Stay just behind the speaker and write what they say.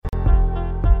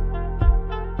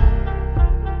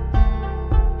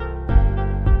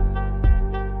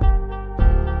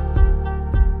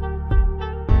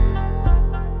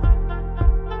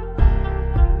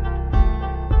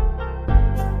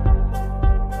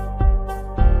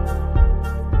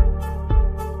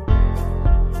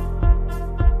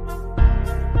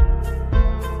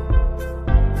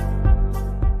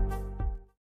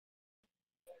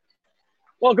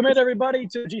Welcome in, everybody,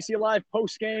 to the GC Live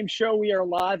post-game show. We are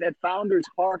live at Founders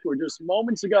Park, where just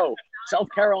moments ago, South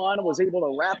Carolina was able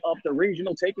to wrap up the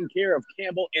regional, taking care of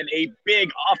Campbell in a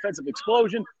big offensive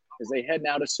explosion as they head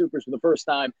now to Supers for the first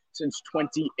time since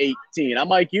 2018. I'm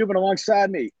Mike Euban.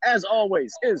 Alongside me, as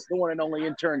always, is the one and only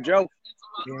intern Joe.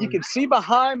 You can see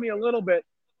behind me a little bit,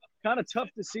 kind of tough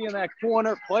to see in that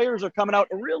corner. Players are coming out,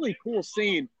 a really cool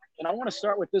scene, and I want to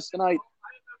start with this tonight.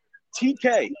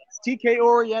 TK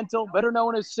Oriental, better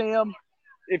known as Sam.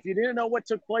 If you didn't know what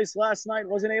took place last night,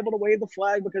 wasn't able to wave the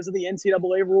flag because of the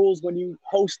NCAA rules when you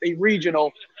host a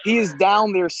regional, he is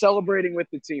down there celebrating with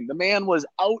the team. The man was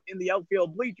out in the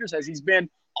outfield bleachers as he's been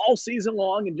all season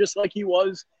long, and just like he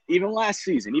was even last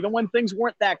season, even when things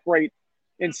weren't that great,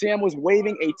 and Sam was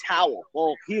waving a towel.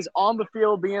 Well, he's on the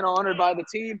field being honored by the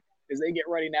team as they get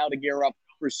ready now to gear up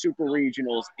for Super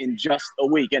Regionals in just a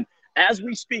week. And as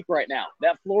we speak right now,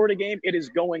 that Florida game, it is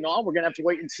going on. We're going to have to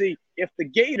wait and see if the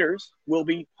Gators will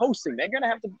be hosting. They're going to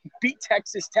have to beat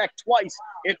Texas Tech twice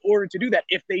in order to do that.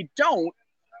 If they don't,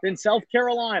 then South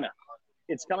Carolina,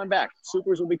 it's coming back.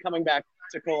 Supers will be coming back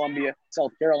to Columbia,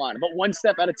 South Carolina. But one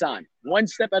step at a time. One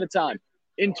step at a time.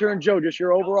 Intern Joe, just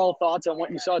your overall thoughts on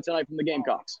what you saw tonight from the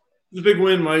Gamecocks. It was a big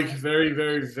win, Mike. Very,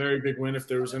 very, very big win. If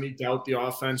there was any doubt the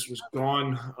offense was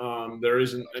gone, there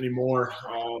isn't anymore.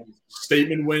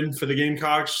 Statement win for the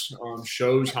Gamecocks.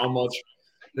 Shows how much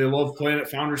they love playing at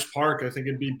Founders Park. I think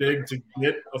it'd be big to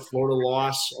get a Florida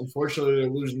loss. Unfortunately, they're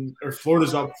losing, or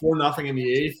Florida's up 4-0 in the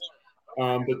eighth.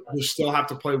 But they still have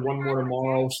to play one more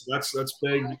tomorrow, so that's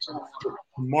big.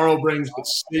 Tomorrow brings the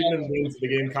statement win for the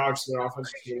Gamecocks. Their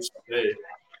offense is today.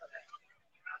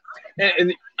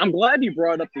 And I'm glad you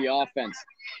brought up the offense.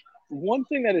 One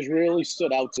thing that has really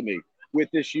stood out to me with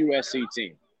this USC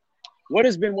team, what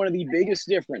has been one of the biggest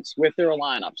difference with their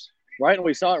lineups, right? And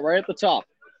we saw it right at the top.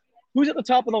 Who's at the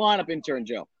top of the lineup, intern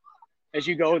Joe? As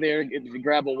you go there,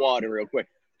 grab a water real quick.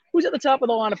 Who's at the top of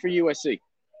the lineup for USC?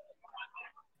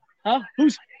 Huh?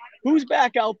 Who's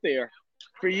back out there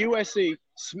for USC,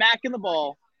 smacking the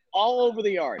ball all over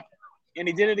the yard? And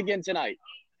he did it again tonight.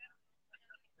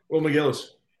 Will McGillis.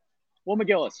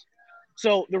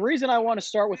 So the reason I want to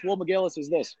start with Will McGillis is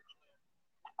this.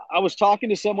 I was talking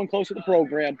to someone close to the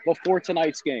program before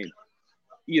tonight's game.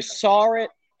 You saw it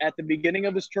at the beginning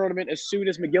of this tournament as soon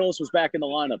as McGillis was back in the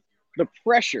lineup. The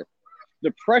pressure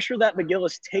that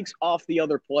McGillis takes off the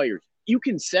other players, you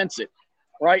can sense it,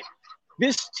 right?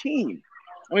 This team,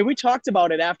 I mean, we talked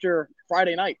about it after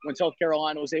Friday night when South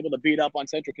Carolina was able to beat up on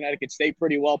Central Connecticut State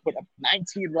pretty well, put up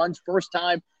 19 runs, first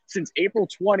time since April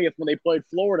 20th when they played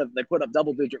Florida, they put up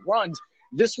double-digit runs.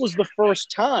 This was the first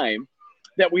time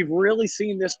that we've really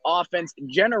seen this offense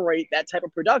generate that type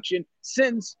of production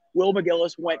since Will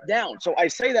McGillis went down. So I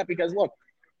say that because, look,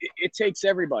 it takes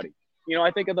everybody. You know,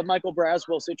 I think of the Michael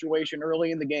Braswell situation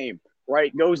early in the game,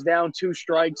 right? Goes down 2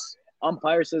 strikes.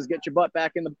 Umpire says, get your butt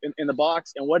back in the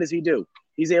box. And what does he do?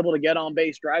 He's able to get on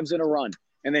base, drives in a run.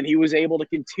 And then he was able to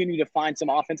continue to find some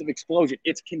offensive explosion.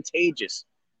 It's contagious.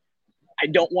 I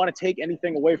don't want to take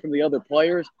anything away from the other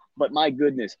players, but my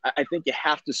goodness, I think you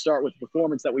have to start with the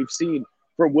performance that we've seen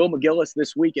from Will McGillis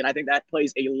this week, and I think that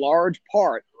plays a large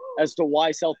part as to why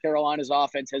South Carolina's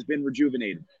offense has been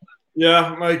rejuvenated.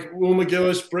 Yeah, Mike, Will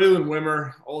McGillis, Braylon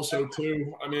Wimmer also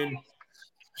too. I mean,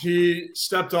 he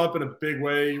stepped up in a big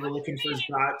way. We're looking for his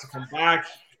bat to come back.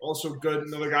 Also good,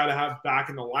 another guy to have back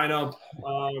in the lineup.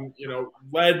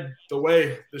 Led the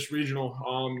way this regional.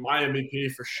 My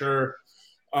MVP for sure.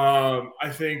 I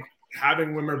think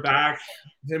having Wimmer back,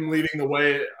 him leading the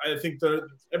way, I think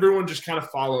everyone just kind of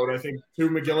followed. I think too,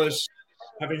 McGillis,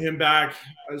 having him back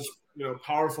as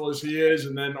powerful as he is,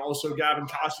 and then also Gavin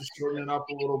Costas shortening up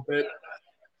a little bit.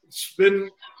 It's been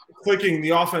clicking.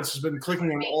 The offense has been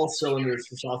clicking on all cylinders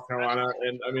for South Carolina,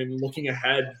 and I mean, looking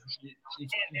ahead,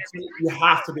 you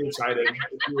have to be excited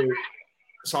if you're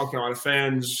South Carolina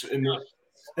fans in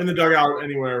the dugout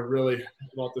anywhere really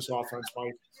about this offense,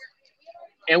 Mike.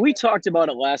 And we talked about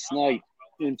it last night,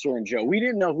 intern Joe. We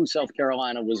didn't know who South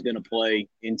Carolina was going to play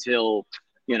until,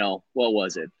 what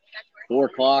was it, 4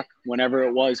 o'clock, whenever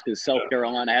it was, because South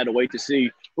Carolina had to wait to see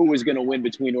who was going to win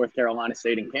between North Carolina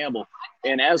State and Campbell.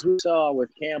 And as we saw with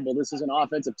Campbell, this is an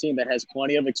offensive team that has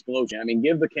plenty of explosion. I mean,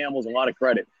 give the Campbells a lot of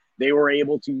credit. They were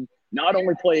able to not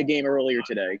only play a game earlier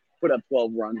today, put up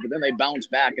 12 runs, but then they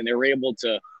bounced back and they were able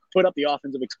to put up the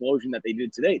offensive explosion that they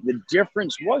did today. The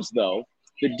difference was, though,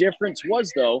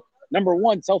 number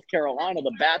one, South Carolina,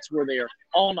 the bats were there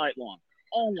all night long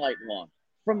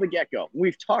from the get-go.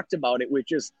 We've talked about it with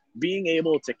just being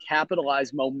able to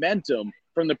capitalize momentum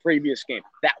from the previous game.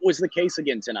 That was the case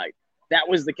again tonight. That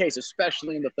was the case,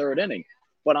 especially in the third inning.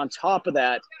 But on top of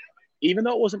that, even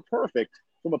though it wasn't perfect,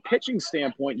 from a pitching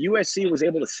standpoint, USC was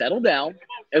able to settle down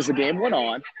as the game went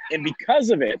on, and because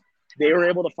of it, they were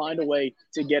able to find a way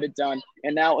to get it done.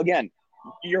 And now, again,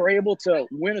 you're able to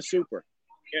win a Super.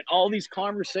 And all these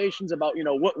conversations about,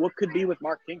 what could be with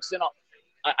Mark Kingston,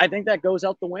 I think that goes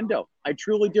out the window. I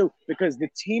truly do, because the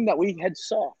team that we had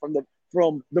saw for the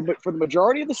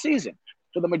majority of the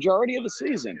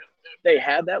season, they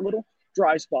had that little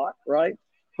dry spot, right?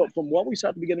 But from what we saw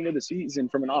at the beginning of the season,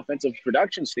 from an offensive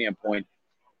production standpoint,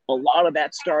 a lot of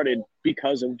that started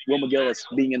because of Will McGillis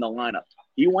being in the lineup.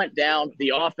 He went down.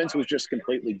 The offense was just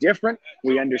completely different.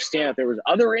 We understand that there was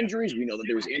other injuries. We know that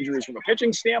there was injuries from a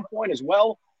pitching standpoint as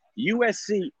well.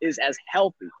 USC is as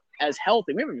healthy. We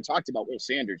haven't even talked about Will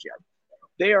Sanders yet.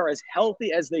 They are as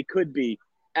healthy as they could be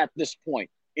at this point.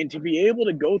 And to be able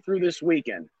to go through this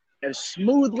weekend as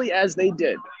smoothly as they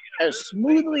did,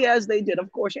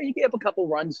 of course, you gave up a couple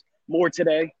runs more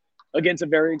today against a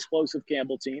very explosive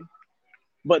Campbell team,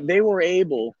 but they were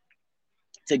able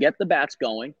to get the bats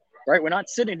going, right? We're not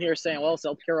sitting here saying, well,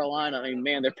 South Carolina,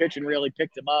 their pitching really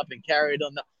picked them up and carried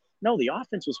them. No, the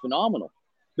offense was phenomenal.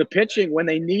 The pitching, when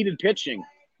they needed pitching,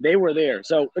 they were there.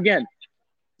 So, again,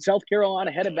 South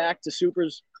Carolina headed back to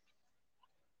Supers,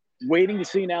 waiting to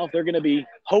see now if they're going to be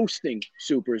hosting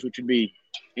Supers, which would be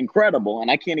incredible. And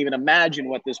I can't even imagine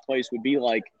what this place would be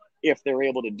like if they're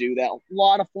able to do that. A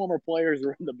lot of former players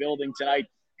are in the building tonight.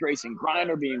 Grayson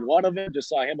Griner being one of them. Just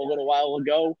saw him a little while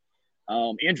ago.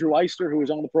 Andrew Eister, who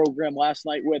was on the program last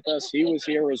night with us, he was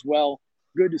here as well.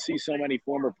 Good to see so many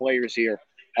former players here.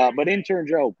 But intern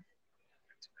Joe,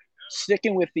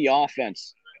 sticking with the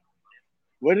offense,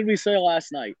 what did we say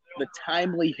last night? The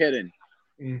timely hitting.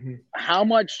 Mm-hmm. How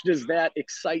much does that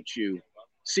excite you,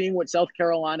 seeing what South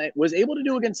Carolina was able to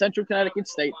do against Central Connecticut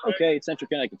State? Okay, it's Central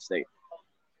Connecticut State.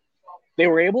 They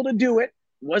were able to do it.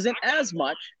 Wasn't as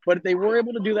much, but they were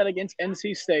able to do that against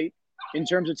NC State in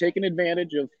terms of taking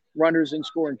advantage of runners in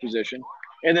scoring position.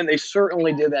 And then they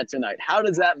certainly did that tonight. How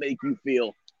does that make you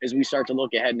feel as we start to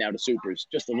look ahead now to Supers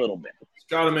just a little bit? It's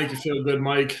got to make you feel good,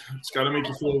 Mike. It's got to make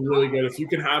you feel really good. If you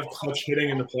can have clutch hitting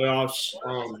in the playoffs,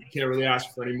 you can't really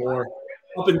ask for any more.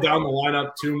 Up and down the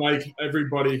lineup too, Mike.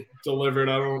 Everybody delivered.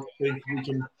 I don't think we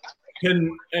can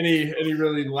pin any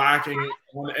really lacking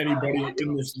on anybody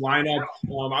in this lineup.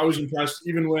 I was impressed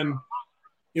even when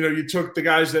you took the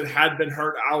guys that had been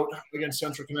hurt out against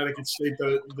Central Connecticut State.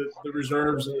 The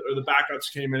reserves or the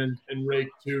backups came in and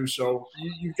raked too. So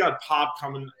you've got pop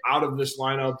coming out of this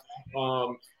lineup,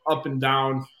 up and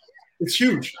down. It's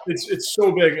huge. It's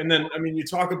so big. And then, you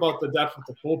talk about the depth with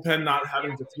the bullpen, not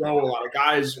having to throw a lot of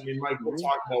guys. Mike, we'll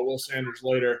talk about Will Sanders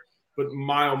later. But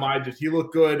my, oh my, did he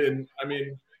look good? And,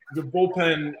 the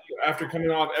bullpen, after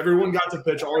coming off, everyone got to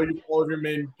pitch. All of your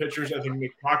main pitchers. I think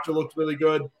Nick Proctor looked really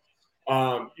good.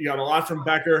 You got a lot from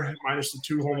Becker, minus the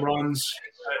 2 home runs.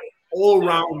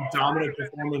 All-around dominant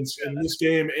performance in this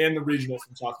game and the regional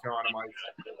from South Carolina, Mike.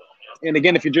 And,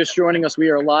 again, if you're just joining us, we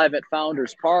are live at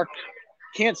Founders Park.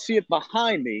 Can't see it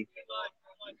behind me,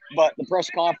 but the press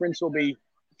conference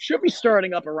should be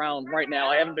starting up around right now.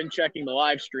 I haven't been checking the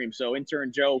live stream, so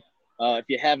intern Joe, if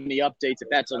you have any updates, if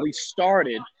that's at least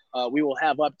started, we will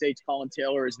have updates. Colin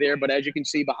Taylor is there, but as you can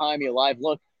see behind me, a live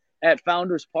look at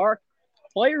Founders Park.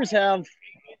 Players have,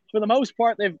 for the most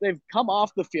part, they've come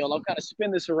off the field. I'll kind of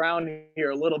spin this around here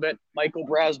a little bit. Michael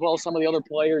Braswell, some of the other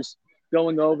players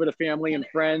going over to family and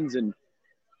friends and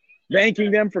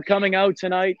thanking them for coming out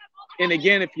tonight. And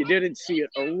again, if you didn't see it,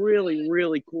 a really,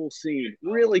 really cool scene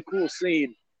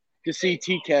to see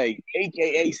TK,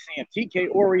 a.k.a. Sam, TK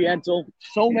Oriental.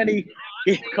 So many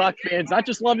Gamecock fans not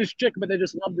just love his chick, but they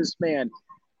just love this man.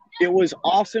 It was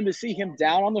awesome to see him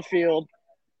down on the field,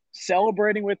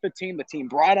 celebrating with the team. The team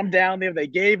brought him down there. They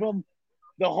gave him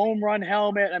the home run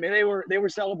helmet. They were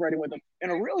celebrating with him.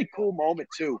 And a really cool moment,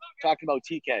 too, talking about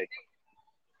TK.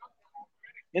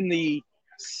 In the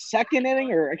second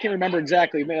inning, or I can't remember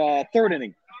exactly, third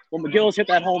inning, when McGillis hit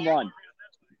that home run,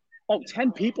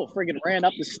 10 people friggin' ran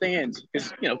up the stands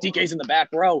because, DK's in the back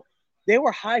row. They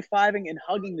were high-fiving and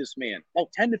hugging this man,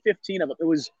 10 to 15 of them. It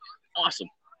was awesome.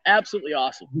 Absolutely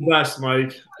awesome. The best,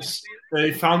 Mike.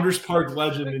 A Founders Park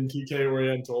legend in TK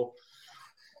Oriental.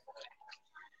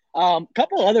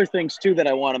 Couple other things, too, that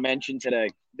I want to mention today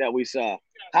that we saw.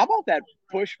 How about that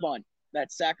push bunt,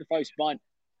 that sacrifice bunt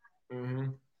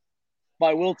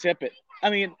by Will Tippett?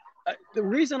 The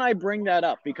reason I bring that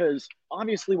up, because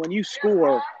obviously when you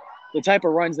score the type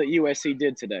of runs that USC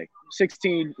did today,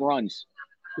 16 runs,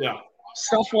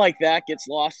 stuff like that gets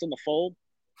lost in the fold.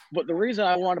 But the reason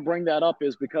I want to bring that up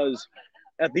is because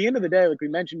at the end of the day, like we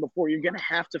mentioned before, you're going to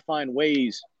have to find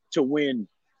ways to win,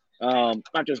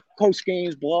 not just post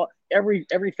games, every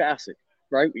facet.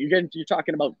 right? You're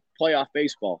talking about playoff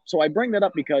baseball. So I bring that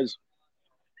up because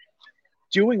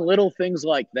doing little things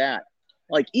like that,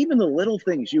 like even the little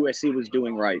things USC was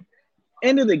doing right.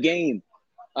 End of the game,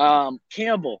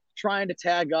 Campbell trying to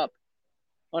tag up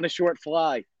on a short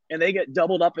fly, and they get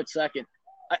doubled up at second.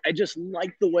 I just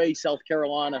like the way South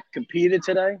Carolina competed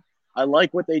today. I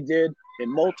like what they did in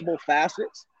multiple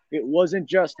facets. It wasn't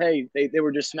just, hey, they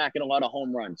were just smacking a lot of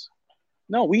home runs.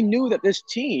 No, we knew that this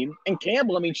team, and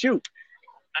Campbell, I mean, shoot,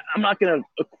 I'm not going to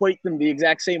equate them the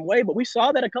exact same way, but we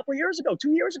saw that a couple of years ago,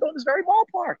 2 years ago in this very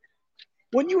ballpark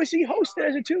when USC hosted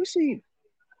as a 2 seed.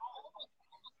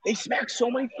 They smacked so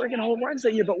many freaking home runs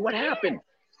that year, but what happened?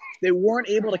 They weren't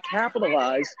able to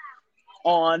capitalize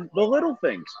on the little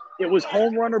things. It was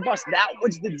home run or bust. That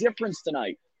was the difference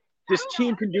tonight. This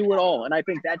team can do it all, and I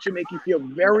think that should make you feel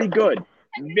very good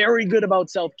about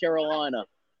South Carolina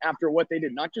after what they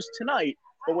did, not just tonight,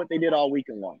 but what they did all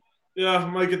weekend long. Yeah,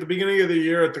 Mike, at the beginning of the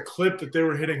year, at the clip that they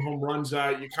were hitting home runs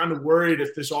at, you kind of worried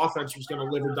if this offense was going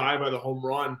to live or die by the home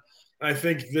run. And I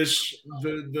think the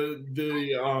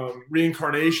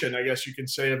reincarnation, I guess you can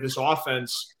say, of this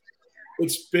offense,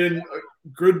 it's been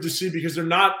good to see because they're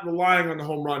not relying on the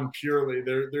home run purely.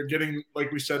 They're getting,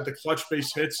 like we said, the clutch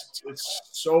base hits. It's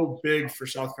so big for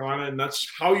South Carolina, and that's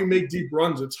how you make deep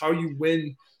runs. It's how you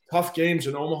win tough games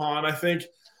in Omaha. And I think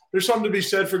there's something to be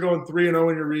said for going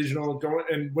 3-0 in your regional, going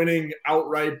and winning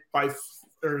outright by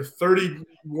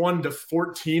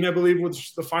 31-14, I believe,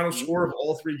 was the final score of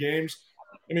all three games.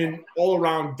 I mean,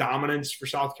 all-around dominance for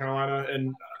South Carolina,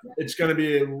 and it's going to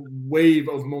be a wave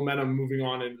of momentum moving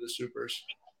on into the Supers.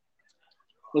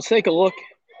 Let's take a look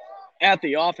at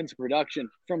the offensive production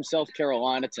from South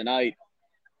Carolina tonight.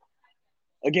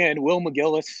 Again, Will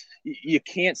McGillis, you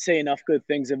can't say enough good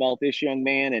things about this young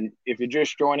man. And if you're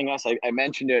just joining us, I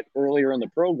mentioned it earlier in the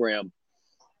program,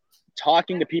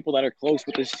 talking to people that are close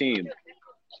with this team,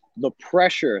 the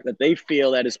pressure that they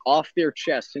feel that is off their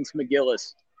chest since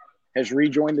McGillis has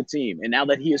rejoined the team. And now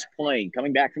that he is playing,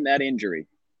 coming back from that injury,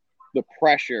 the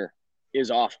pressure is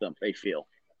off them, they feel.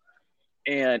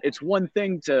 And it's one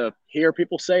thing to hear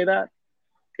people say that.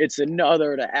 It's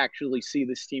another to actually see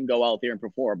this team go out there and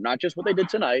perform. Not just what they did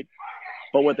tonight,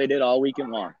 but what they did all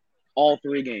weekend long, all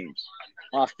three games.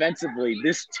 Offensively,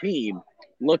 this team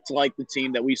looked like the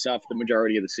team that we saw for the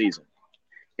majority of the season.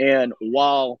 And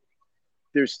while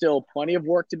there's still plenty of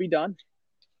work to be done,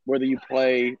 whether you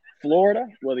play Florida,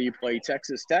 whether you play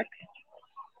Texas Tech,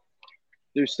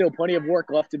 there's still plenty of work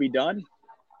left to be done.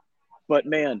 But,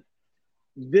 man,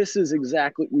 this is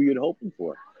exactly what you're hoping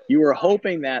for. You were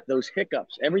hoping that those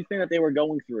hiccups, everything that they were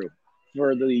going through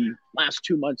for the last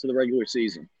 2 months of the regular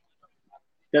season,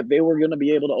 that they were going to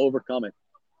be able to overcome it.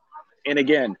 And,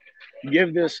 again,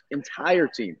 give this entire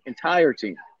team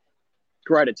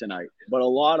credit tonight. But a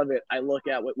lot of it, I look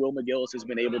at what Will McGillis has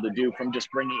been able to do from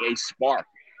just bringing a spark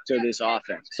to this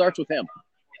offense. Starts with him.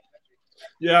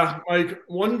 Yeah, Mike,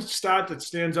 one stat that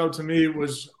stands out to me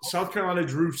was South Carolina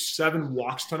drew 7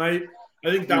 walks tonight. I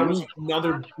think that was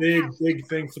another big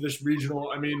thing for this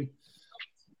regional. I mean,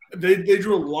 they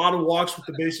drew a lot of walks with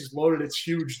the bases loaded. It's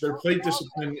huge. Their plate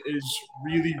discipline is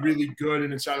really, really good,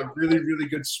 and it's at a really, really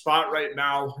good spot right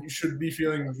now. You should be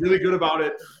feeling really good about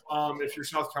it if you're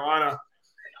South Carolina.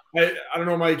 I don't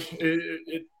know, Mike,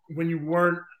 when you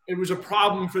weren't – it was a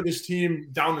problem for this team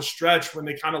down the stretch when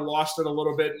they kind of lost it a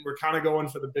little bit and were kind of going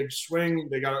for the big swing.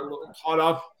 They got a little caught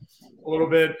up a little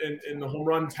bit in the home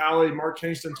run tally. Mark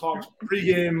Kingston talked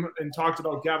pregame and talked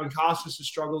about Gavin Costas'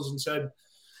 struggles and said,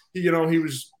 he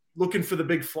was looking for the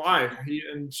big fly.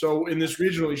 And so in this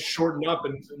regional, he's shortened up,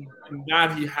 and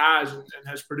that he has and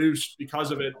has produced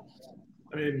because of it.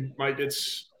 I mean, Mike,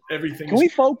 it's everything. Can we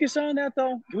focus on that,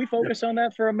 though? Can we focus on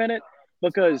that for a minute?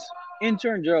 Because –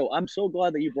 Intern Joe, I'm so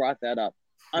glad that you brought that up.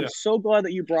 I'm so glad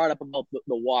that you brought up about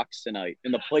the walks tonight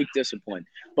and the plate discipline.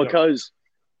 Because,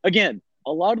 again,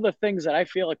 a lot of the things that I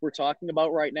feel like we're talking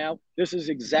about right now, this is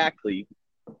exactly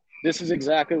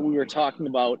what we were talking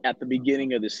about at the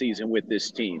beginning of the season with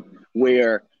this team.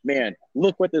 Where, man,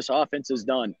 look what this offense has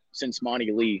done since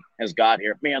Monty Lee has got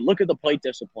here. Man, look at the plate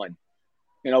discipline.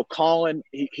 You know, Colin,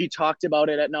 he talked about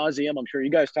it ad nauseum. I'm sure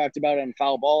you guys talked about it on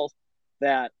Foul Balls,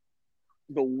 that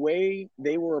the way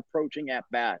they were approaching at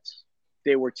bats,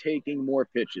 they were taking more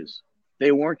pitches.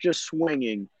 They weren't just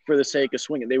swinging for the sake of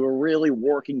swinging. They were really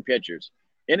working pitchers.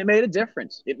 And it made a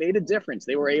difference.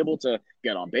 They were able to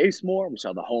get on base more. We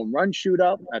saw the home run shoot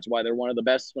up. That's why they're one of the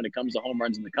best when it comes to home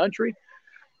runs in the country.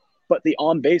 But the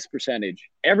on-base percentage,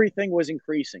 everything was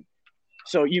increasing.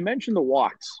 So you mentioned the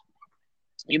walks.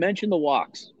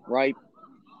 Right?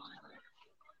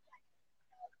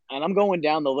 And I'm going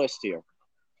down the list here.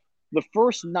 The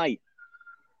first night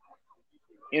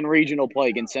in regional play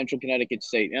against Central Connecticut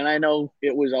State, and I know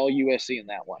it was all USC in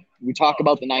that one. We talk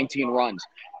about the 19 runs.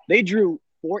 They drew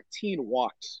 14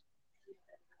 walks.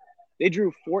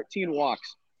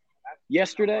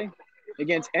 Yesterday,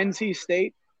 against NC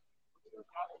State,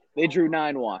 they drew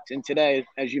 9 walks. And today,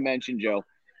 as you mentioned, Joe,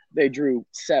 they drew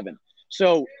 7.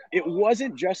 So it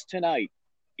wasn't just tonight.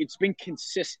 It's been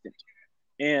consistent.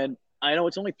 And I know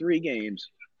it's only 3 games,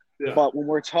 but when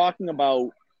we're talking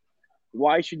about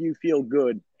why should you feel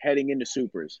good heading into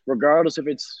Supers, regardless if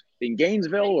it's in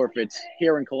Gainesville or if it's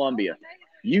here in Columbia,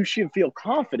 you should feel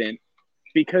confident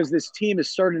because this team is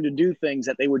starting to do things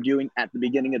that they were doing at the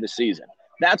beginning of the season.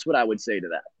 That's what I would say to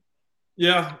that.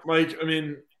 Yeah, Mike, I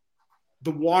mean,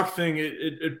 the walk thing,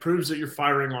 it proves that you're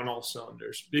firing on all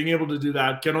cylinders. Being able to do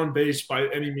that, get on base by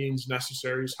any means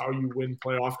necessary is how you win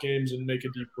playoff games and make a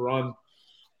deep run.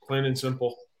 Plain and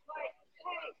simple.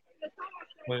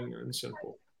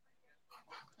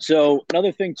 So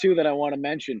another thing, too, that I want to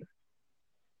mention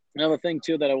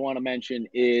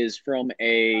is from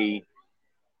a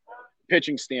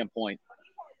pitching standpoint.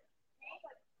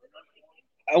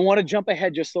 I want to jump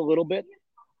ahead just a little bit.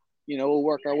 We'll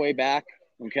work our way back.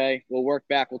 Okay, we'll work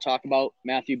back. We'll talk about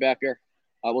Matthew Becker.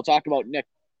 We'll talk about Nick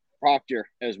Proctor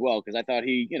as well, because I thought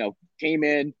he, came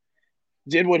in,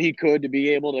 did what he could to be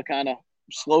able to kind of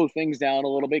slow things down a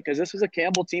little bit, because this is a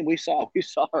Campbell team. We saw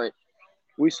it.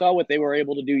 We saw what they were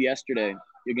able to do yesterday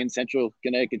against Central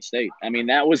Connecticut State. I mean,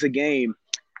 that was a game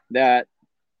that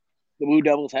the Blue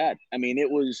Devils had. I mean,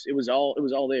 it was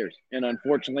all theirs. And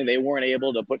unfortunately, they weren't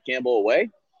able to put Campbell away.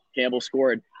 Campbell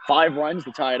scored 5 runs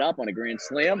to tie it up on a grand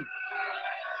slam.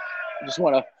 I just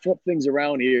want to flip things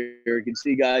around here. You can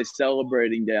see guys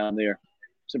celebrating down there.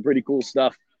 Some pretty cool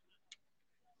stuff.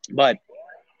 But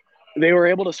they were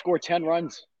able to score 10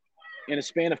 runs in a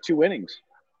span of 2 innings.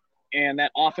 And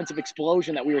that offensive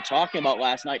explosion that we were talking about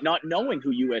last night, not knowing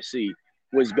who USC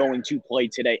was going to play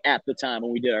today at the time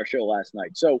when we did our show last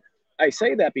night. So I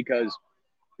say that because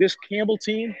this Campbell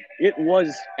team, it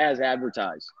was as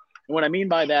advertised. And what I mean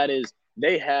by that is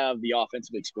they have the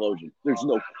offensive explosion. There's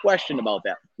no question about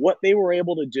that. What they were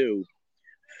able to do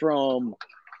from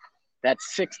that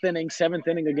 6th inning, 7th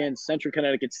inning against Central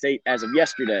Connecticut State as of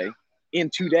yesterday in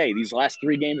today, these last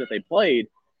 3 games that they played,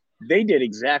 they did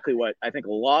exactly what I think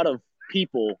a lot of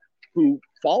people who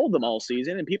followed them all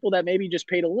season and people that maybe just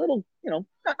paid a little, not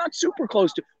super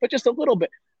close to, but just a little bit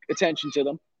attention to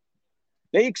them.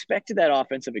 They expected that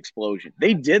offensive explosion.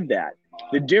 They did that.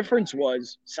 The difference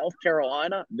was South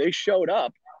Carolina, they showed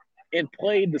up and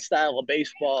played the style of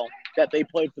baseball that they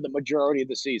played for the majority of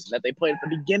the season, that they played at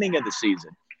the beginning of the season.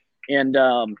 And,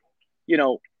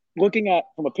 looking at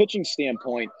from a pitching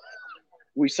standpoint,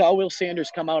 we saw Will Sanders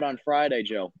come out on Friday,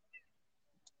 Joe,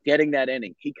 getting that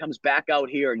inning. He comes back out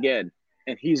here again,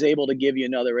 and he's able to give you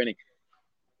another inning.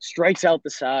 Strikes out the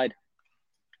side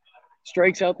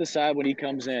when he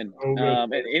comes in.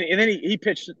 And then he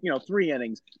pitched, 3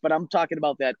 innings, but I'm talking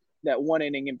about that 1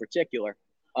 inning in particular.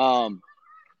 What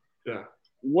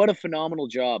a phenomenal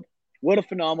job. What a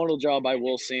phenomenal job by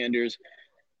Will Sanders.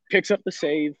 Picks up the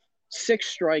save,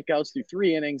 6 strikeouts through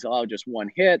 3 innings, allowed just 1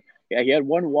 hit. Yeah, he had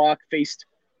 1 walk, faced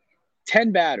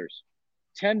 10 batters.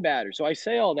 So I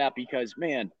say all that because,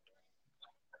 man,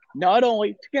 not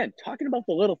only, again, talking about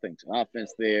the little things,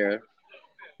 offense there,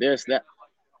 this, that,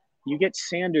 you get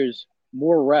Sanders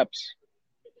more reps.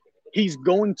 He's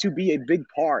going to be a big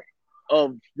part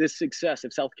of this success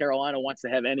if South Carolina wants to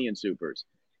have any in Supers.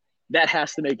 That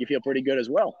has to make you feel pretty good as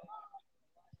well.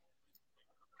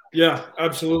 Yeah,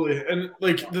 absolutely. And,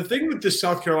 the thing with this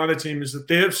South Carolina team is that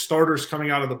they have starters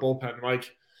coming out of the bullpen.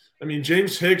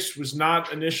 James Hicks was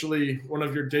not initially one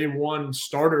of your day one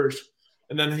starters,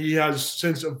 and then he has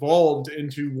since evolved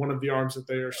into one of the arms that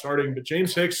they are starting. But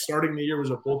James Hicks starting the year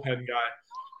was a bullpen guy.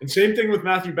 And same thing with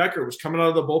Matthew Becker, was coming out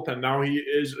of the bullpen. Now he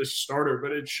is a starter,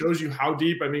 but it shows you how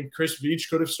deep. Chris Veach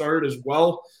could have started as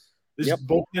well. This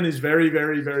bullpen is very,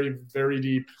 very, very, very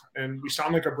deep. And we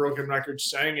sound like a broken record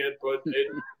saying it, but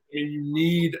you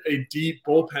need a deep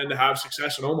bullpen to have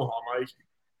success in Omaha, Mike.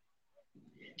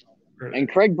 And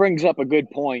Craig brings up a good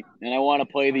point, and I want to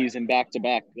play these in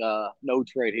back-to-back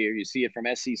notes right here. You see it from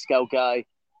SC Scout Guy.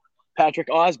 Patrick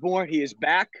Osborne, he is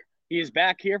back. He is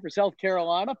back here for South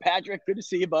Carolina. Patrick, good to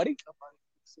see you, buddy.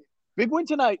 Big win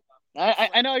tonight.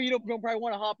 I know you don't probably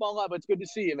want to hop on live, but it's good to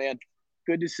see you, man.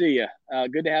 Good to see you.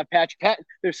 Good to have Patrick.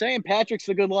 They're saying Patrick's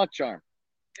the good luck charm.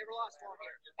 Never lost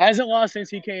one. Hasn't lost since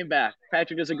he came back.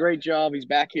 Patrick does a great job. He's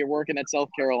back here working at South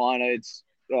Carolina. It's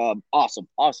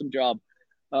awesome job.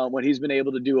 What he's been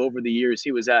able to do over the years.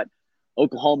 He was at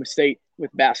Oklahoma State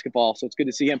with basketball, so it's good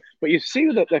to see him. But you see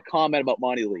the comment about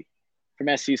Monty Lee from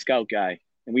SC Scout Guy.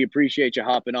 And we appreciate you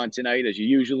hopping on tonight, as you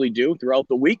usually do throughout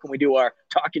the week when we do our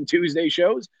Talking Tuesday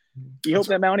shows. You hope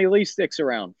that Mountie Lee sticks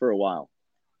around for a while.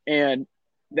 And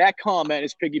that comment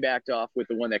is piggybacked off with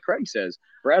the one that Craig says.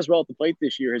 Braswell at the plate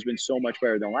this year has been so much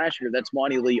better than last year. That's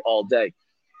Monty Lee all day.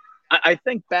 I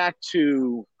think back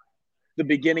to the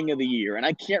beginning of the year, and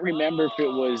I can't remember if it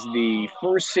was the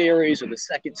first series or the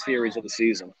second series of the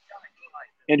season,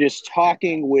 and just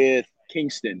talking with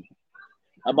Kingston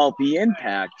about the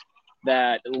impact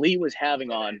that Lee was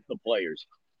having on the players.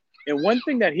 And one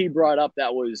thing that he brought up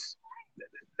that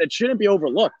shouldn't be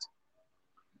overlooked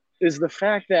is the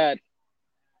fact that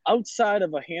outside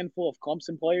of a handful of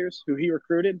Clemson players who he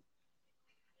recruited,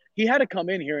 he had to come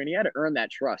in here and he had to earn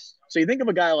that trust. So you think of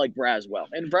a guy like Braswell.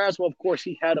 And Braswell, of course,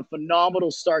 he had a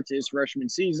phenomenal start to his freshman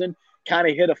season, kind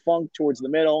of hit a funk towards the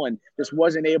middle and just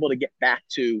wasn't able to get back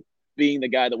to being the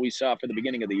guy that we saw for the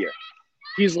beginning of the year.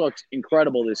 He's looked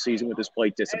incredible this season with his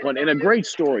plate discipline, and a great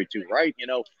story too, right?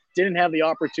 Didn't have the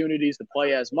opportunities to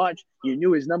play as much. You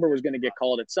knew his number was going to get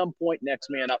called at some point, next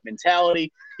man up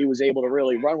mentality. He was able to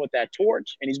really run with that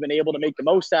torch, and he's been able to make the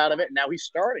most out of it. And now he's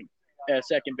starting at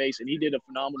second base, and he did a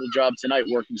phenomenal job tonight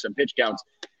working some pitch counts.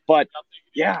 But,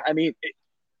 yeah,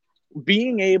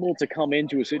 being able to come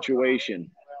into a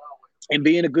situation and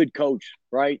being a good coach,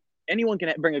 right? Anyone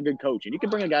can bring a good coach, and you can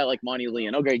bring a guy like Monty Lee,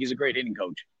 and okay, he's a great hitting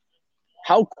coach.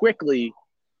 How quickly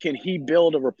can he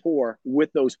build a rapport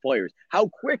with those players? How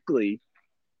quickly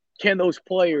can those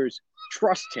players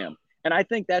trust him? And I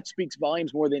think that speaks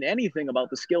volumes more than anything about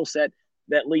the skill set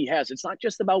that Lee has. It's not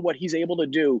just about what he's able to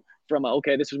do from,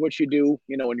 okay, this is what you do,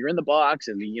 when you're in the box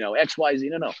and, X, Y, Z.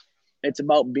 No. It's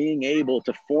about being able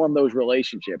to form those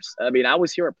relationships. I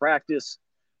was here at practice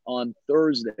on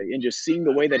Thursday and just seeing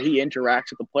the way that he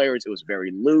interacts with the players. It was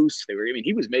very loose.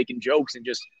 He was making jokes and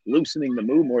just loosening the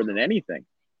mood more than anything.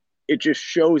 It just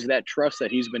shows that trust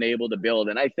that he's been able to build.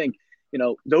 And I think,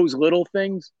 those little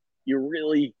things you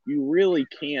really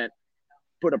can't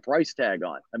put a price tag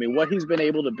on. What he's been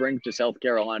able to bring to South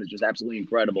Carolina is just absolutely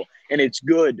incredible. And it's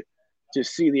good to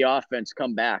see the offense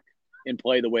come back and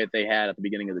play the way that they had at the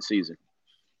beginning of the season.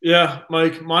 Yeah,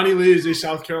 Mike, Monty Lee is a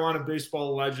South Carolina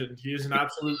baseball legend. He is an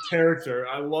absolute character.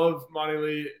 I love Monty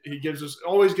Lee. He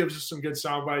always gives us some good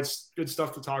sound bites, good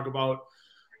stuff to talk about.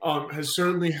 Has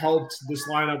certainly helped this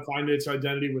lineup find its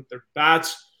identity with their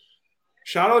bats.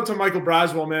 Shout out to Michael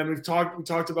Braswell, man. We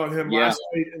talked about him last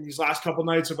night and these last couple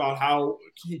nights about how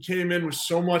he came in with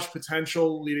so much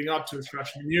potential leading up to his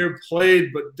freshman year,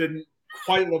 played but didn't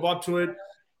quite live up to it.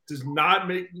 Does not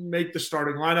make the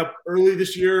starting lineup early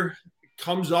this year.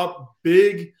 Comes up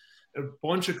big, a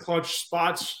bunch of clutch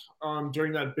spots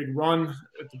during that big run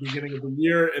at the beginning of the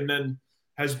year, and then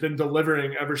has been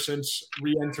delivering ever since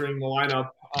re-entering the lineup.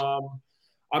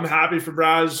 I'm happy for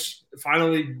Braz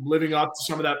finally living up to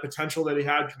some of that potential that he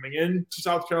had coming in to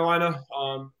South Carolina.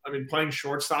 Playing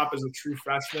shortstop as a true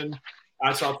freshman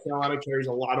at South Carolina carries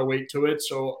a lot of weight to it.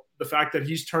 So the fact that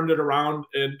he's turned it around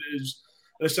and is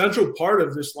an essential part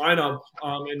of this lineup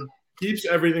and keeps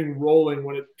everything rolling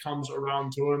when it comes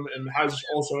around to him, and has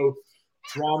also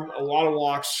drawn a lot of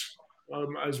walks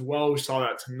as well. We saw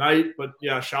that tonight. But,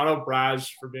 yeah, shout out Braz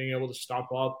for being able to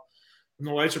stop up when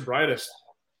the lights are brightest.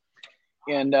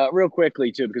 And real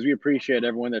quickly, too, because we appreciate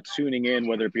everyone that's tuning in,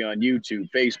 whether it be on YouTube,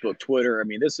 Facebook, Twitter.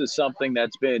 This is something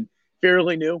that's been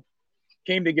fairly new,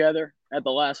 came together at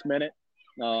the last minute.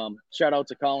 Shout out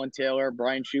to Colin Taylor,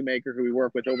 Brian Shoemaker, who we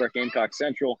work with over at Gamecock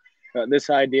Central. This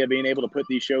idea of being able to put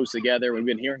these shows together. We've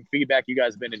been hearing feedback. You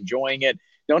guys have been enjoying it.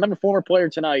 Don't have a former player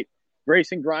tonight.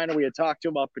 Grayson Griner, we had talked to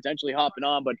him about potentially hopping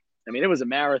on, but, it was a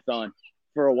marathon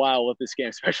for a while with this game,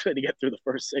 especially to get through the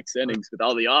first 6 innings with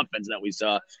all the offense that we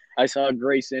saw. I saw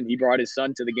Grayson. He brought his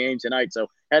son to the game tonight, so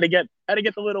had to get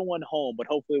the little one home, but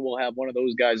hopefully we'll have one of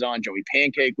those guys on. Joey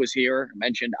Pancake was here. I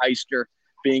mentioned Eister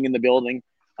being in the building.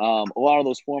 A lot of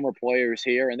those former players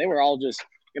here, and they were all just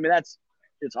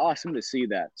it's awesome to see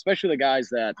that, especially the guys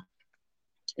that,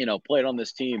 played on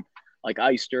this team, like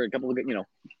Eister, a couple of,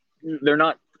 they're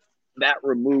not that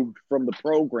removed from the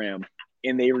program,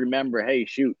 and they remember, hey,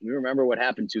 shoot, we remember what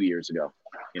happened 2 years ago.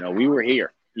 We were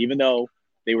here, even though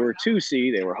they were a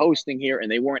 2C, they were hosting here, and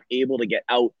they weren't able to get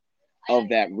out of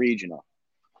that regional.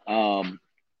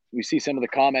 We see some of the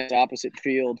comments, opposite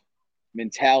field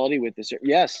mentality with this.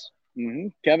 Yes. Mm-hmm.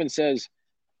 Kevin says,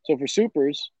 so for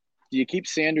Supers, do you keep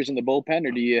Sanders in the bullpen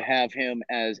or do you have him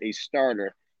as a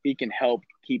starter? He can help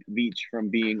keep Veach from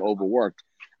being overworked.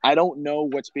 I don't know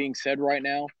what's being said right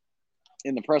now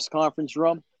in the press conference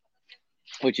room,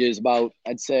 which is about,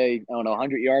 I'd say,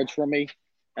 100 yards from me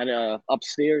and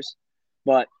upstairs.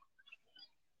 But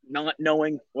not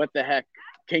knowing what the heck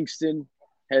Kingston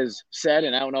has said,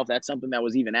 and I don't know if that's something that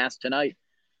was even asked tonight.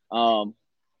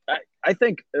 I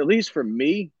think, at least for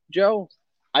me, Joe,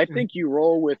 I think you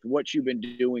roll with what you've been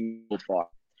doing so far.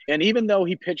 And even though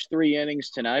he pitched 3 innings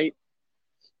tonight,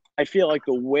 I feel like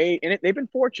the way – and they've been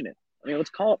fortunate. I mean, let's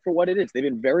call it for what it is. They've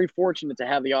been very fortunate to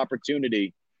have the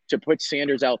opportunity to put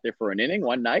Sanders out there for an inning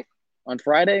one night on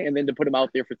Friday and then to put him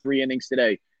out there for 3 innings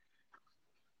today.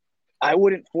 I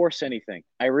wouldn't force anything.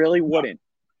 I really wouldn't.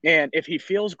 And if he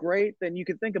feels great, then you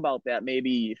can think about that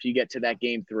maybe if you get to that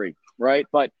game 3, right?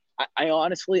 But I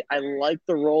honestly, I like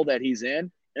the role that he's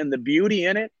in and the beauty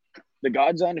in it, the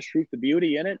God's honest truth, the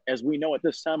beauty in it, as we know at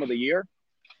this time of the year,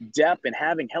 depth and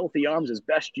having healthy arms as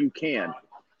best you can.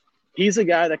 He's a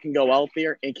guy that can go out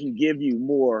there and can give you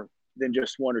more than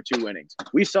just 1 or 2 innings.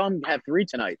 We saw him have 3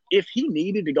 tonight. If he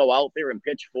needed to go out there and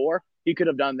pitch 4, he could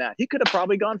have done that. He could have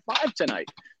probably gone 5 tonight.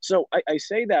 So I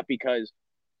say that because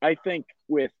I think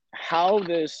with how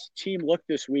this team looked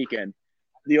this weekend,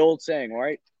 the old saying,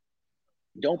 right?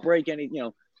 Don't break any,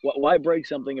 why break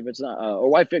something if it's not, or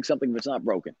why fix something if it's not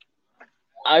broken?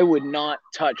 I would not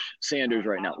touch Sanders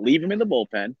right now. Leave him in the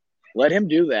bullpen. Let him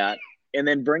do that. And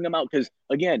then bring him out because,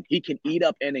 again, he can eat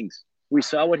up innings. We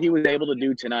saw what he was able to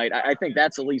do tonight. I think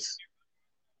that's at least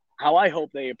how I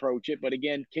hope they approach it. But,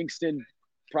 again, Kingston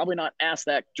probably not asked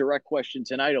that direct question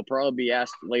tonight. He'll probably be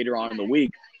asked later on in the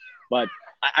week. But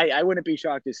I wouldn't be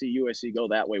shocked to see USC go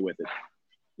that way with it.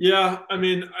 Yeah, I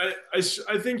mean,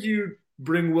 I think you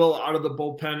bring Will out of the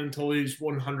bullpen until he's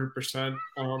 100%.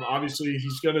 Obviously,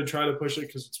 he's going to try to push it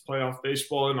because it's playoff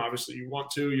baseball, and obviously you want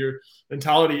to. Your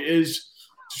mentality is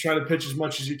to try to pitch as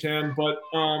much as you can, but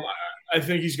I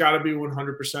think he's got to be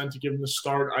 100% to give him the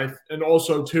start. And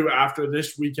also, too, after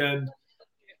this weekend,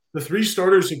 the 3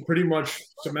 starters have pretty much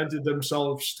cemented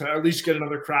themselves to at least get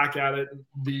another crack at it.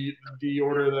 The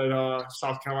order that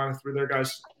South Carolina threw their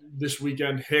guys this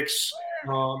weekend, Hicks,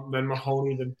 then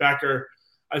Mahoney, then Becker.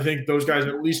 I think those guys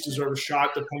at least deserve a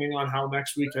shot depending on how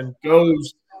next weekend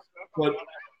goes. But,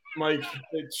 Mike,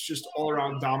 it's just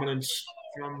all-around dominance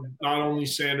from not only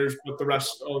Sanders but the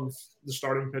rest of the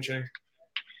starting pitching.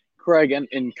 Craig,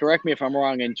 and correct me if I'm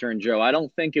wrong, intern Joe, I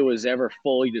don't think it was ever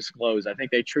fully disclosed. I think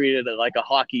they treated it like a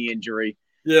hockey injury.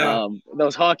 Yeah.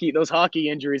 Those hockey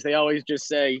injuries, they always just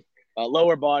say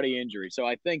lower body injury. So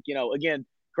I think, again,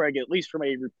 Craig, at least from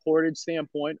a reported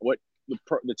standpoint, what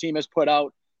the team has put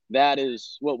out, that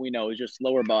is what we know is just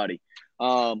lower body.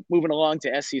 Moving along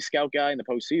to SC Scout guy in the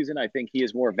postseason, I think he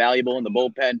is more valuable in the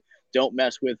bullpen. Don't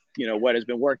mess with, what has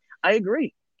been worked. I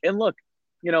agree. And look,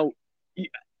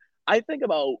 I think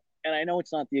about, and I know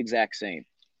it's not the exact same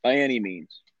by any means,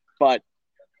 but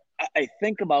I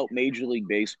think about Major League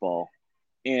Baseball,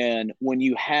 and when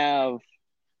you have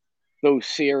those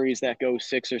series that go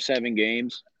 6 or 7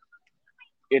 games,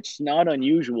 it's not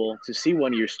unusual to see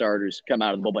one of your starters come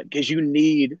out of the bullpen because you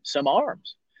need some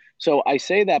arms. So I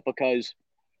say that because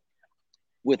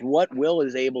with what Will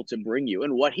is able to bring you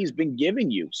and what he's been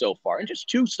giving you so far, and just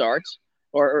 2 starts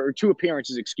or 2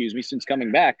 appearances, since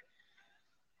coming back,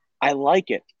 I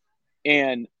like it.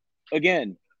 And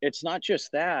again, it's not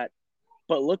just that,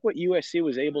 but look what USC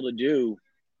was able to do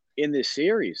in this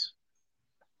series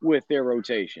with their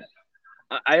rotation.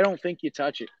 I don't think you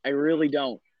touch it. I really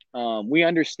don't. We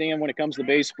understand when it comes to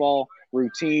baseball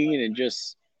routine and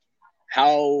just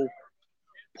how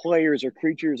players are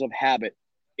creatures of habit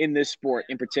in this sport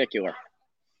in particular.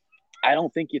 I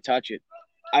don't think you touch it.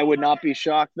 I would not be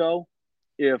shocked, though,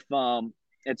 if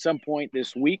at some point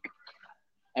this week,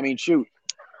 shoot,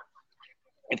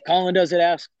 if Colin doesn't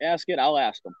ask it, I'll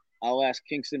ask him. I'll ask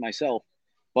Kingston myself.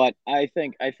 But I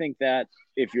think that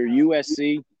if you're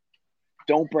USC,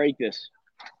 don't break this.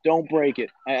 Don't break it.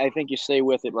 I think you stay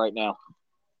with it right now.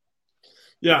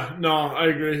 Yeah, no, I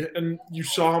agree. And you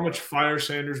saw how much fire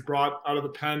Sanders brought out of the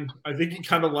pen. I think he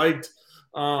kind of liked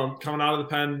coming out of the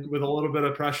pen with a little bit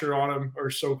of pressure on him, or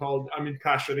so-called,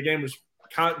 pressure. The game was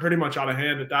pretty much out of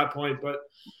hand at that point. But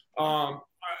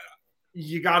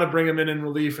you got to bring him in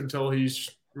relief until he's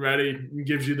ready. He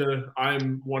gives you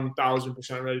I'm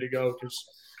 1,000% ready to go because,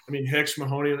 Hicks,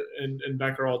 Mahoney, and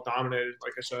Becker all dominated,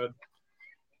 like I said.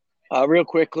 Real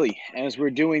quickly, as we're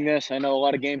doing this, I know a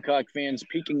lot of Gamecock fans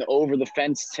peeking over the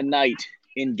fence tonight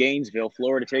in Gainesville,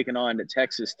 Florida, taking on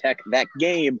Texas Tech. That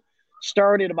game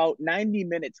started about 90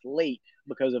 minutes late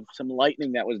because of some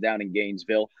lightning that was down in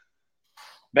Gainesville.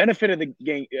 Benefit of the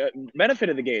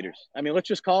Gators. Let's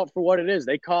just call it for what it is.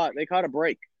 They caught a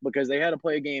break because they had to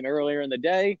play a game earlier in the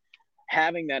day.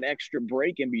 Having that extra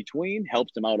break in between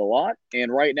helps them out a lot.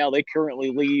 And right now they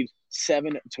currently lead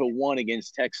 7-1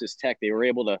 against Texas Tech. They were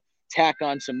able to tack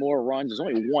on some more runs. There's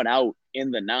only 1 out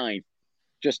in the 9th.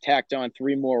 just tacked on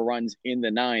 3 more runs in the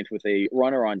 9th with a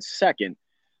runner on second.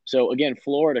 So, again,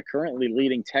 Florida currently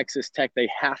leading Texas Tech. They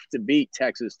have to beat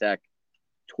Texas Tech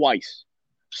twice.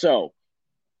 So,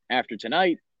 after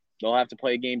tonight, they'll have to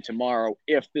play a game tomorrow.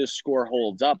 If this score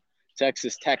holds up,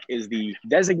 Texas Tech is the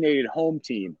designated home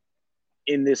team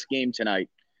in this game tonight.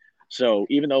 So,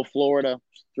 even though Florida,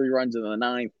 3 runs in the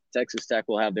 9th, Texas Tech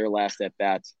will have their last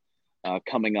at-bats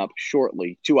coming up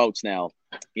shortly. 2 outs now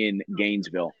in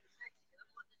Gainesville.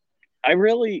 I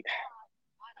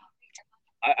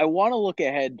want to look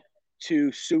ahead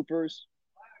to Supers.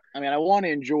 I mean, I want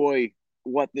to enjoy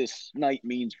what this night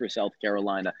means for South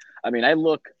Carolina. I mean, I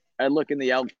look in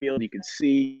the outfield. You can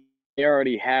see they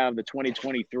already have the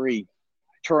 2023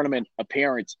 tournament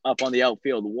appearance up on the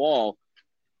outfield wall.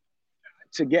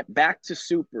 To get back to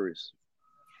Supers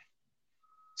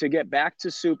for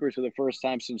the first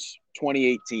time since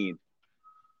 2018.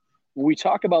 We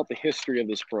talk about the history of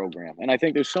this program, and I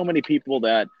think there's so many people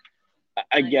that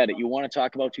I get it. You want to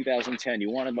talk about 2010.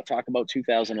 You want to talk about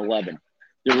 2011.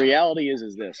 The reality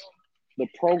is this. The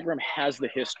program has the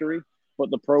history,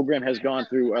 but the program has gone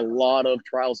through a lot of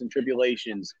trials and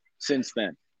tribulations since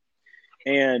then.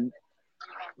 And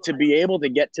to be able to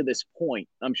get to this point,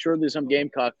 I'm sure there's some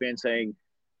Gamecock fans saying,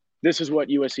 this is what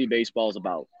USC baseball is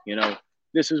about. You know,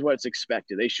 this is what's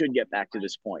expected. They should get back to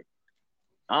this point.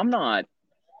 I'm not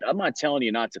telling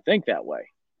you not to think that way.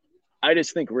 I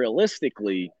just think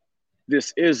realistically,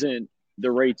 this isn't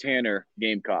the Ray Tanner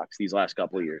Gamecocks these last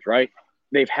couple of years, right?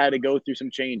 They've had to go through some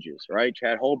changes, right?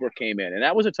 Chad Holbrook came in, and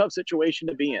that was a tough situation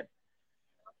to be in.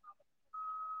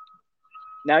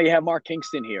 Now you have Mark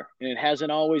Kingston here, and it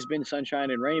hasn't always been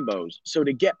sunshine and rainbows. So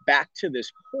to get back to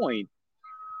this point,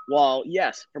 while,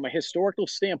 yes, from a historical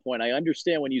standpoint, I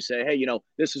understand when you say, hey, you know,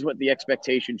 this is what the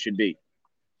expectation should be.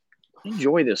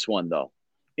 Enjoy this one, though.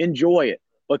 Enjoy it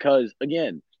because,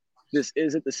 again, this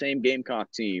isn't the same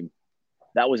Gamecock team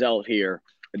that was out here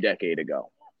a decade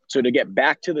ago. So to get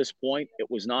back to this point, it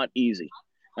was not easy.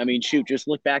 I mean, shoot, just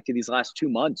look back to these last 2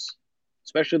 months,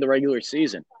 especially the regular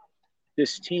season.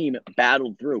 This team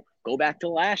battled through. Go back to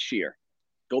last year.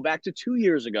 Go back to 2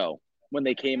 years ago when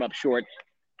they came up short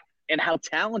and how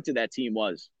talented that team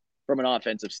was from an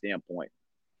offensive standpoint.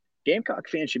 Gamecock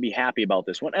fans should be happy about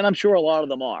this one, and I'm sure a lot of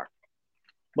them are.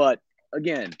 But,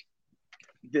 again,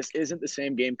 this isn't the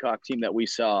same Gamecock team that we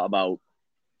saw about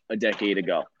a decade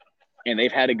ago. And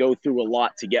they've had to go through a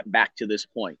lot to get back to this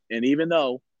point. And even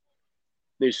though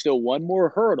there's still one more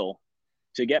hurdle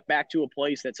to get back to a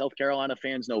place that South Carolina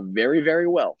fans know very, very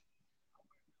well,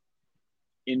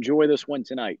 enjoy this one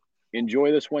tonight.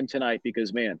 Enjoy this one tonight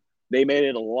because, man, they made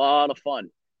it a lot of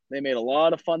fun. They made a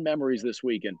lot of fun memories this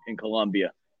weekend in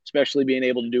Columbia, especially being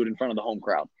able to do it in front of the home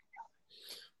crowd.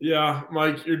 Yeah,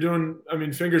 Mike, you're doing – I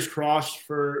mean, fingers crossed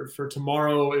for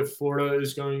tomorrow if Florida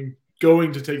is going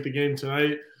to take the game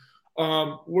tonight.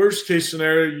 Worst case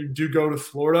scenario, you do go to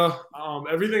Florida.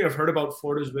 Everything I've heard about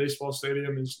Florida's baseball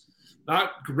stadium is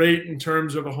not great in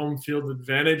terms of a home field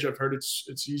advantage. I've heard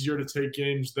it's easier to take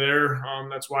games there.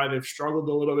 That's why they've struggled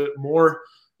a little bit more.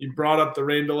 You brought up the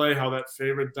rain delay, how that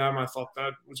favored them. I thought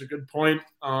that was a good point.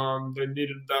 They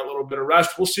needed that little bit of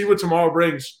rest. We'll see what tomorrow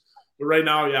brings. But right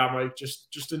now, yeah, Mike,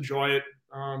 just enjoy it.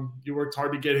 You worked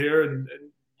hard to get here and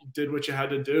did what you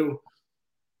had to do.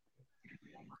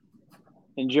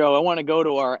 And, Joe, I want to go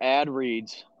to our ad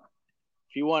reads.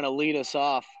 If you want to lead us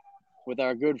off with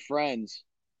our good friends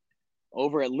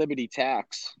over at Liberty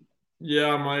Tax.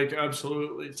 Yeah, Mike,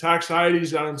 absolutely. Taxiety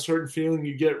is that uncertain feeling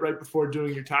you get right before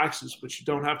doing your taxes, but you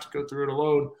don't have to go through it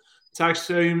alone. Tax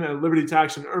team at Liberty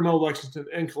Tax in Irmo, Lexington,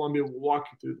 and Columbia will walk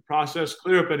you through the process,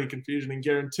 clear up any confusion, and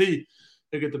guarantee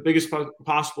you'll get the biggest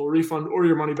possible refund or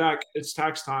your money back. It's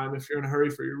tax time. If you're in a hurry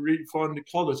for your refund,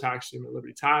 call the tax team at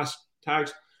Liberty Tax.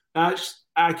 That's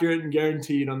accurate and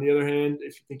guaranteed. On the other hand,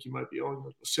 if you think you might be owing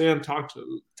with Sam, talk to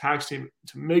the tax team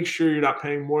to make sure you're not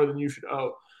paying more than you should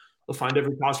owe. They'll find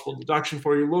every possible deduction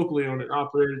for you. Locally owned and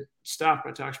operated, staffed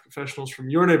by tax professionals from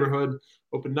your neighborhood.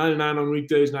 Open 9 to 9 on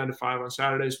weekdays, 9 to 5 on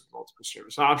Saturdays with multiple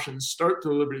service options. Start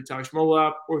through the Liberty Tax mobile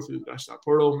app or through the desktop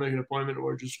portal. Make an appointment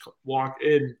or just walk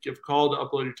in. Give a call to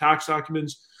upload your tax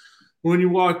documents. When you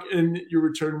walk in, your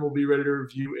return will be ready to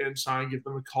review and sign. Give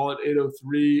them a call at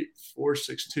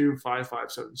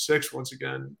 803-462-5576. Once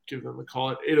again, give them a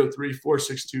call at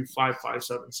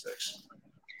 803-462-5576.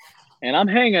 And I'm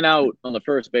hanging out on the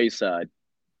first base side,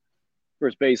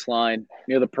 first base line,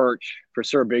 near the perch for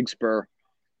Sir Big Spur.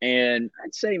 And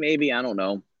I'd say maybe,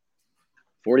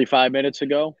 45 minutes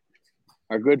ago,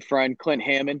 our good friend Clint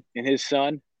Hammond and his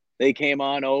son, they came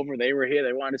on over. They were here.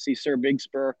 They wanted to see Sir Big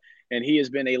Spur. And he has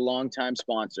been a longtime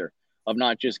sponsor of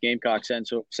not just Gamecock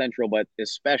Central, but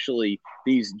especially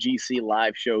these GC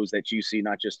live shows that you see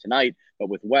not just tonight, but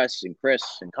with Wes and Chris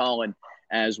and Colin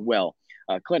as well.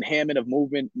 Clint Hammond of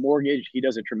Movement Mortgage, he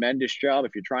does a tremendous job.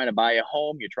 If you're trying to buy a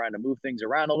home, you're trying to move things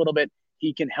around a little bit,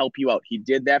 he can help you out. He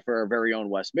did that for our very own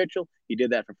Wes Mitchell. He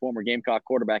did that for former Gamecock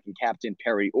quarterback and captain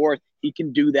Perry Orth. He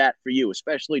can do that for you,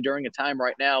 especially during a time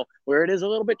right now where it is a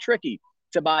little bit tricky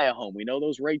to buy a home. We know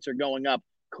those rates are going up.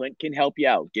 Clint can help you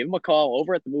out. Give him a call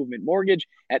over at the Movement Mortgage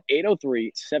at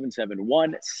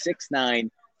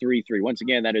 803-771-6933. Once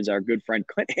again, that is our good friend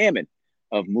Clint Hammond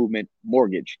of Movement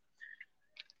Mortgage.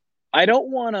 I don't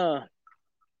want to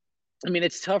 – I mean,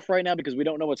 it's tough right now because we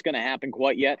don't know what's going to happen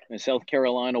quite yet. And South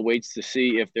Carolina waits to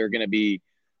see if they're going to be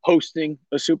hosting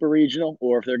a super regional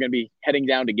or if they're going to be heading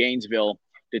down to Gainesville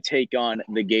to take on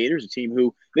the Gators, a team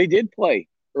who they did play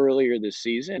earlier this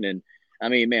season. And, I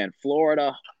mean, man,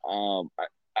 Florida,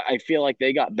 I feel like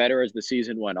they got better as the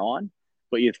season went on.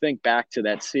 But you think back to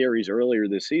that series earlier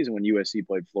this season when USC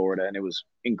played Florida and it was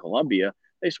in Columbia,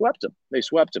 they swept them. They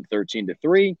swept them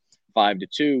 13-3,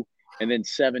 5-2, and then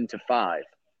 7-5.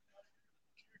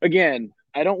 Again,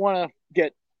 I don't want to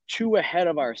get too ahead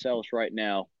of ourselves right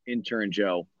now, intern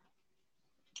Joe,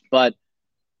 but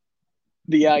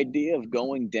the idea of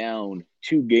going down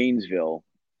to Gainesville,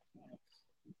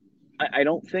 I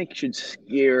don't think should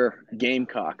scare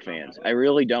Gamecock fans. I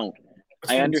really don't.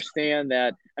 I understand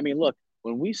that. I mean, look,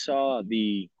 when we saw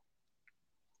the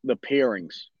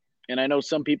pairings, and I know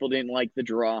some people didn't like the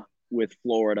draw with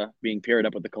Florida being paired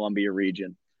up with the Columbia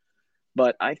region,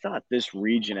 but I thought this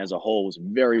region as a whole was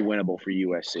very winnable for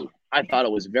USC. I thought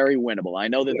it was very winnable. I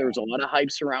know that there was a lot of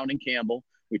hype surrounding Campbell.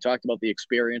 We talked about the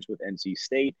experience with NC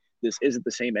State. This isn't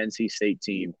the same NC State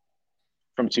team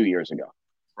from 2 years ago,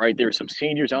 right? There were some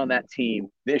seniors on that team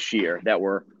this year that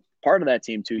were part of that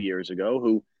team 2 years ago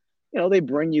who, you know, they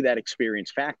bring you that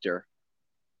experience factor,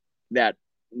 that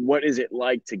what is it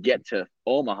like to get to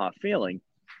Omaha feeling,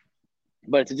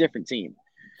 but it's a different team.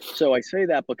 So I say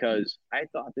that because I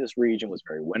thought this region was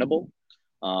very winnable.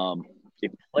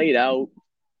 It played out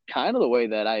kind of the way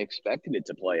that I expected it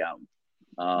to play out.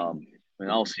 In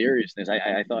all seriousness,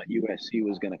 I thought USC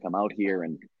was going to come out here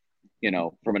and, you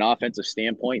know, from an offensive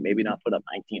standpoint, maybe not put up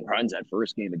 19 runs that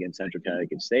first game against Central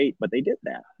Connecticut State, but they did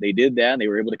that. They did that, and they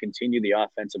were able to continue the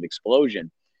offensive explosion.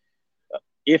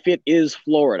 If it is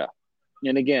Florida,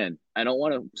 and again, I don't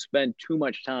want to spend too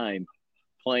much time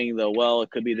playing well,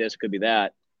 it could be this, it could be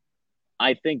that.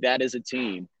 I think that is a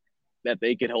team that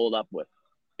they could hold up with.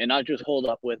 And not just hold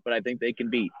up with, but I think they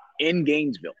can beat in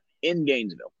Gainesville.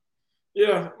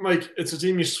 Yeah, Mike, it's a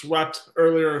team you swept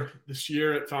earlier this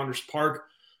year at Founders Park.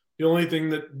 The only thing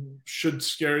that should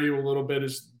scare you a little bit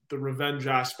is the revenge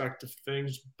aspect of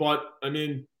things. But, I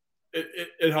mean,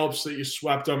 it helps that you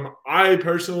swept them. I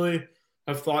personally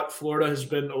have thought Florida has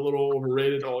been a little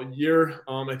overrated all year.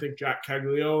 I think Jack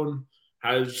Caglione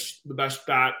has the best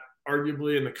bat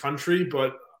arguably in the country,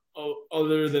 but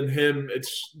other than him,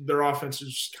 their offense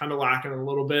is kind of lacking a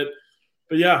little bit.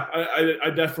 But yeah,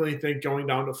 I definitely think going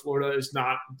down to Florida is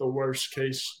not the worst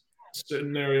case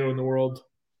scenario in the world.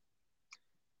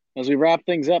 As we wrap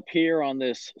things up here on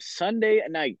this Sunday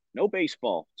night, no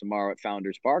baseball tomorrow at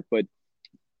Founders Park, but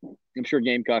I'm sure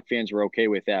Gamecock fans are okay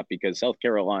with that because South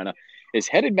Carolina is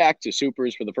headed back to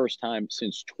Supers for the first time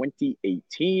since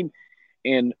 2018.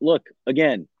 And look,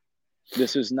 again,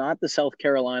 this is not the South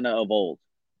Carolina of old.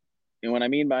 And what I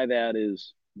mean by that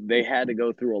is they had to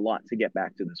go through a lot to get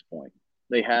back to this point.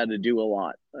 They had to do a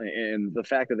lot. And the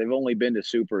fact that they've only been to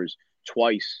Supers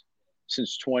three times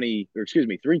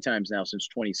now since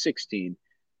 2016,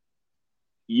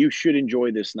 you should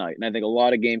enjoy this night. And I think a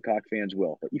lot of Gamecock fans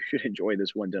will, but you should enjoy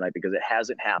this one tonight because it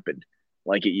hasn't happened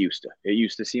like it used to. It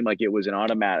used to seem like it was an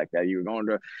automatic that you were going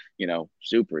to,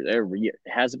 Supers every year.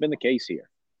 It hasn't been the case here.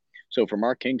 So for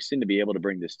Mark Kingston to be able to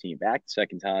bring this team back the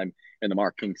second time in the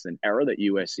Mark Kingston era that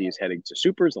USC is heading to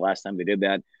Supers, the last time they did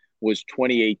that was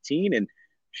 2018. And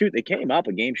shoot, they came up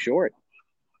a game short.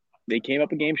 They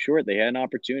had an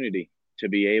opportunity to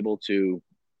be able to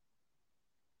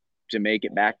make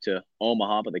it back to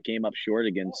Omaha, but they came up short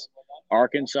against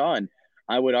Arkansas. And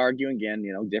I would argue, again,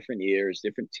 different years,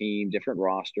 different team, different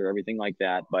roster, everything like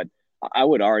that. But I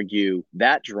would argue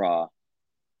that draw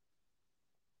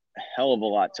a hell of a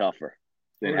lot tougher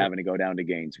than having to go down to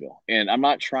Gainesville. And I'm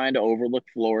not trying to overlook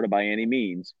Florida by any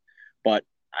means, but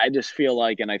I just feel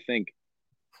like, and I think,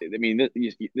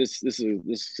 this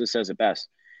says it best.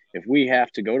 If we have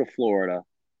to go to Florida,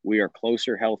 we are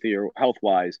closer, healthier,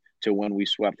 health-wise to when we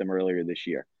swept them earlier this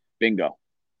year. Bingo.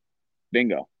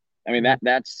 I mean,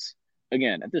 that's,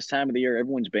 again, at this time of the year,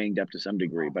 everyone's banged up to some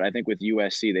degree. But I think with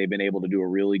USC, they've been able to do a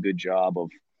really good job of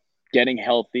getting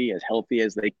healthy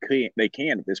as they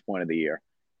can at this point of the year.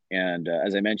 And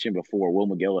as I mentioned before, Will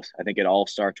McGillis, I think it all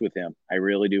starts with him. I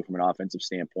really do, from an offensive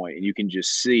standpoint. And you can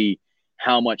just see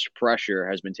how much pressure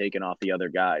has been taken off the other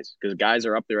guys, because guys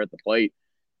are up there at the plate.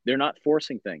 They're not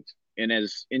forcing things. And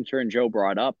as intern Joe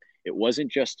brought up, it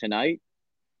wasn't just tonight.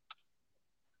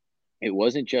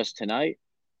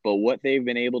 But what they've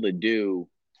been able to do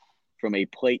from a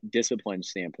plate discipline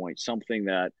standpoint, something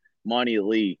that Monty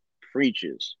Lee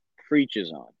preaches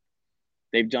on.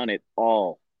 They've done it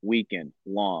all weekend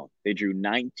long. They drew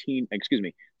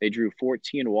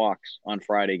 14 walks on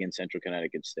Friday against Central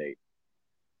Connecticut State.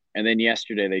 And then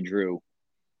yesterday they drew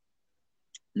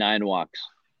 9 walks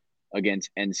against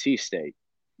NC State.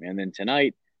 And then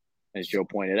tonight, as Joe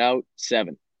pointed out,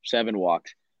 7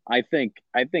 walks. I think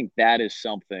that is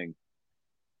something.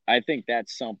 I think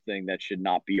that's something that should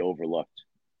not be overlooked,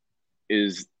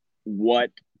 is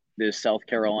what this South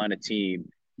Carolina team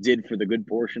did for the good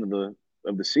portion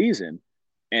of the season.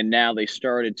 And now they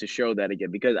started to show that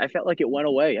again, because I felt like it went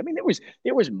away. I mean,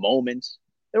 there was moments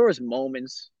over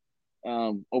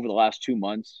the last 2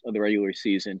 months of the regular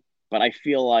season, but I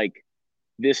feel like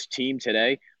this team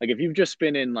today, like if you've just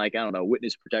been in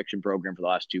witness protection program for the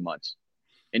last 2 months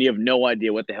and you have no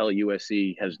idea what the hell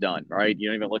USC has done, right?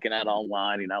 You're not even looking at it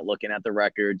online. You're not looking at the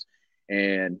records,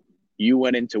 and you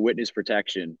went into witness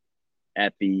protection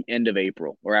at the end of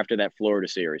April or after that Florida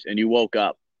series, and you woke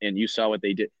up and you saw what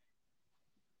they did.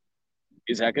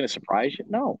 Is that going to surprise you?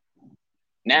 No.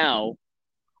 Now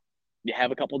you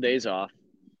have a couple of days off,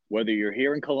 whether you're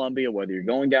here in Columbia, whether you're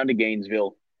going down to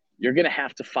Gainesville, you're going to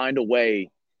have to find a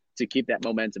way to keep that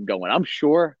momentum going. I'm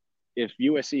sure if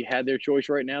USC had their choice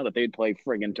right now, that they'd play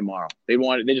friggin' tomorrow. They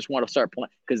just want to start playing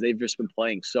because they've just been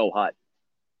playing so hot.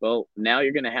 Well, now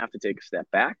you're going to have to take a step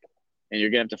back, and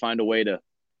you're going to have to find a way to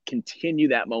continue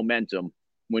that momentum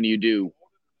when you do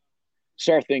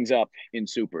start things up in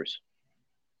Supers.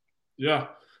 Yeah,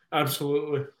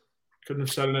 absolutely. Couldn't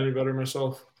have said it any better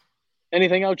myself.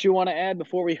 Anything else you want to add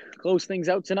before we close things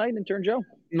out tonight, intern Joe?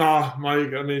 Nah,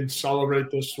 Mike, I mean, celebrate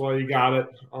this while you got it.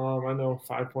 I know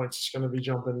 5 points is going to be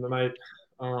jumping tonight.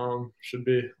 Should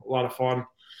be a lot of fun.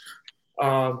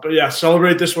 But, yeah,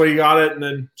 celebrate this while you got it, and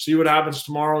then see what happens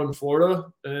tomorrow in Florida.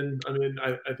 And, I mean,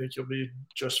 I think you'll be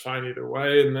just fine either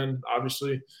way. And then,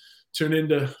 obviously, tune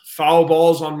into Foul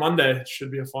Balls on Monday. It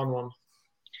should be a fun one.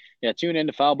 Yeah, tune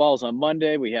into Foul Balls on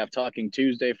Monday. We have Talking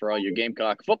Tuesday for all your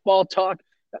Gamecock football talk.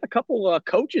 Got a couple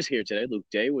coaches here today. Luke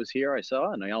Day was here, I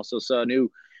saw, and I also saw new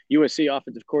USC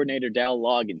offensive coordinator Dal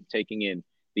Logan taking in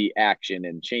the action,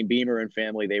 and Shane Beamer and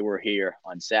family, they were here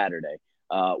on Saturday.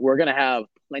 We're going to have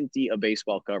plenty of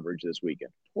baseball coverage this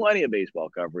weekend. Plenty of baseball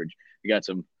coverage. We got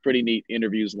some pretty neat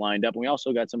interviews lined up, and we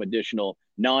also got some additional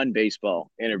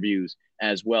non-baseball interviews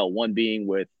as well, one being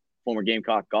with former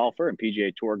Gamecock golfer and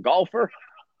PGA Tour golfer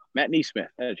Matt Neesmith.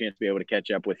 I had a chance to be able to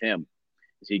catch up with him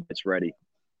as he gets ready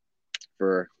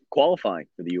for qualifying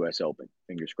for the U.S. Open.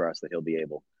 Fingers crossed that he'll be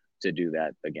able to do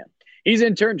that again. He's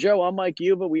intern Joe. I'm Mike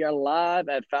Yuva. We are live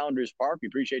at Founders Park. We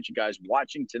appreciate you guys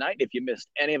watching tonight. If you missed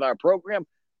any of our program,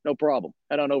 no problem.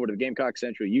 Head on over to the Gamecock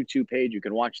Central YouTube page. You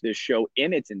can watch this show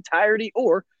in its entirety,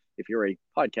 or if you're a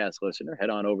podcast listener, head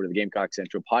on over to the Gamecock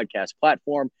Central podcast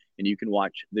platform, and you can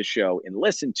watch the show and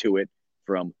listen to it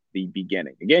from the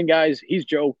beginning. Again, guys, he's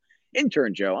Joe,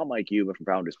 intern Joe. I'm Mike Yuva from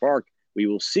Founders Park. We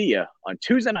will see you on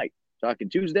Tuesday night, Talking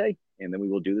Tuesday, and then we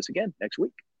will do this again next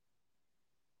week.